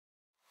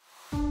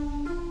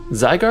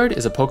Zygarde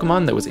is a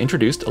Pokemon that was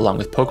introduced along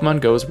with Pokemon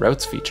Go's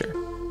Routes feature,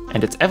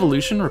 and its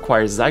evolution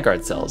requires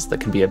Zygarde cells that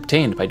can be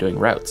obtained by doing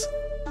routes.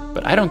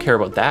 But I don't care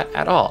about that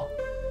at all.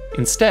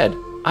 Instead,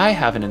 I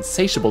have an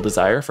insatiable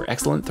desire for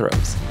excellent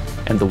throws,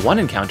 and the one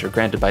encounter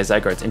granted by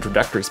Zygarde's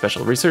introductory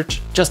special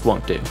research just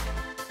won't do.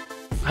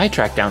 I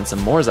tracked down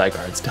some more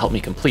Zygardes to help me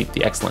complete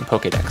the Excellent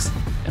Pokédex,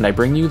 and I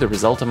bring you the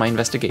result of my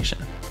investigation.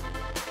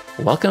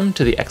 Welcome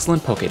to the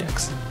Excellent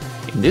Pokédex.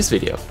 In this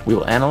video, we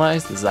will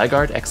analyze the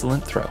Zygarde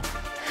Excellent Throw.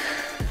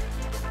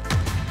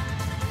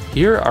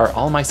 Here are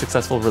all my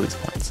successful release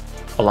points,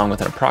 along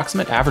with an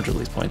approximate average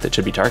release point that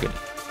should be targeted.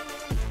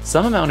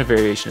 Some amount of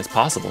variation is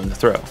possible in the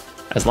throw,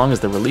 as long as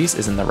the release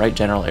is in the right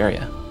general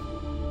area.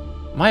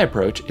 My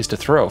approach is to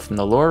throw from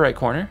the lower right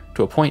corner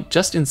to a point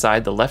just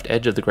inside the left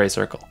edge of the gray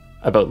circle,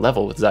 about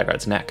level with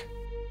Zygarde's neck.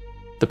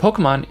 The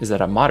Pokemon is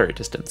at a moderate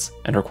distance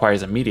and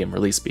requires a medium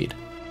release speed.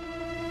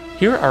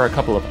 Here are a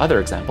couple of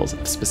other examples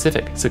of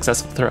specific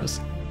successful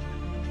throws.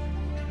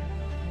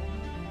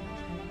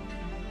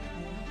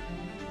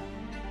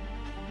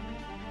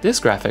 This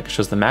graphic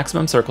shows the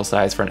maximum circle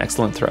size for an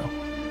excellent throw,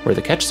 where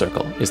the catch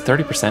circle is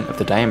 30% of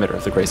the diameter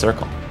of the gray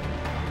circle.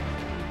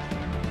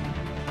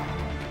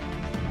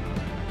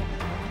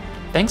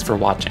 Thanks for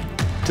watching.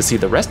 To see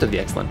the rest of the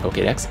Excellent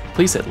Pokédex,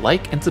 please hit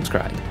like and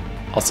subscribe.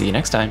 I'll see you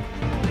next time.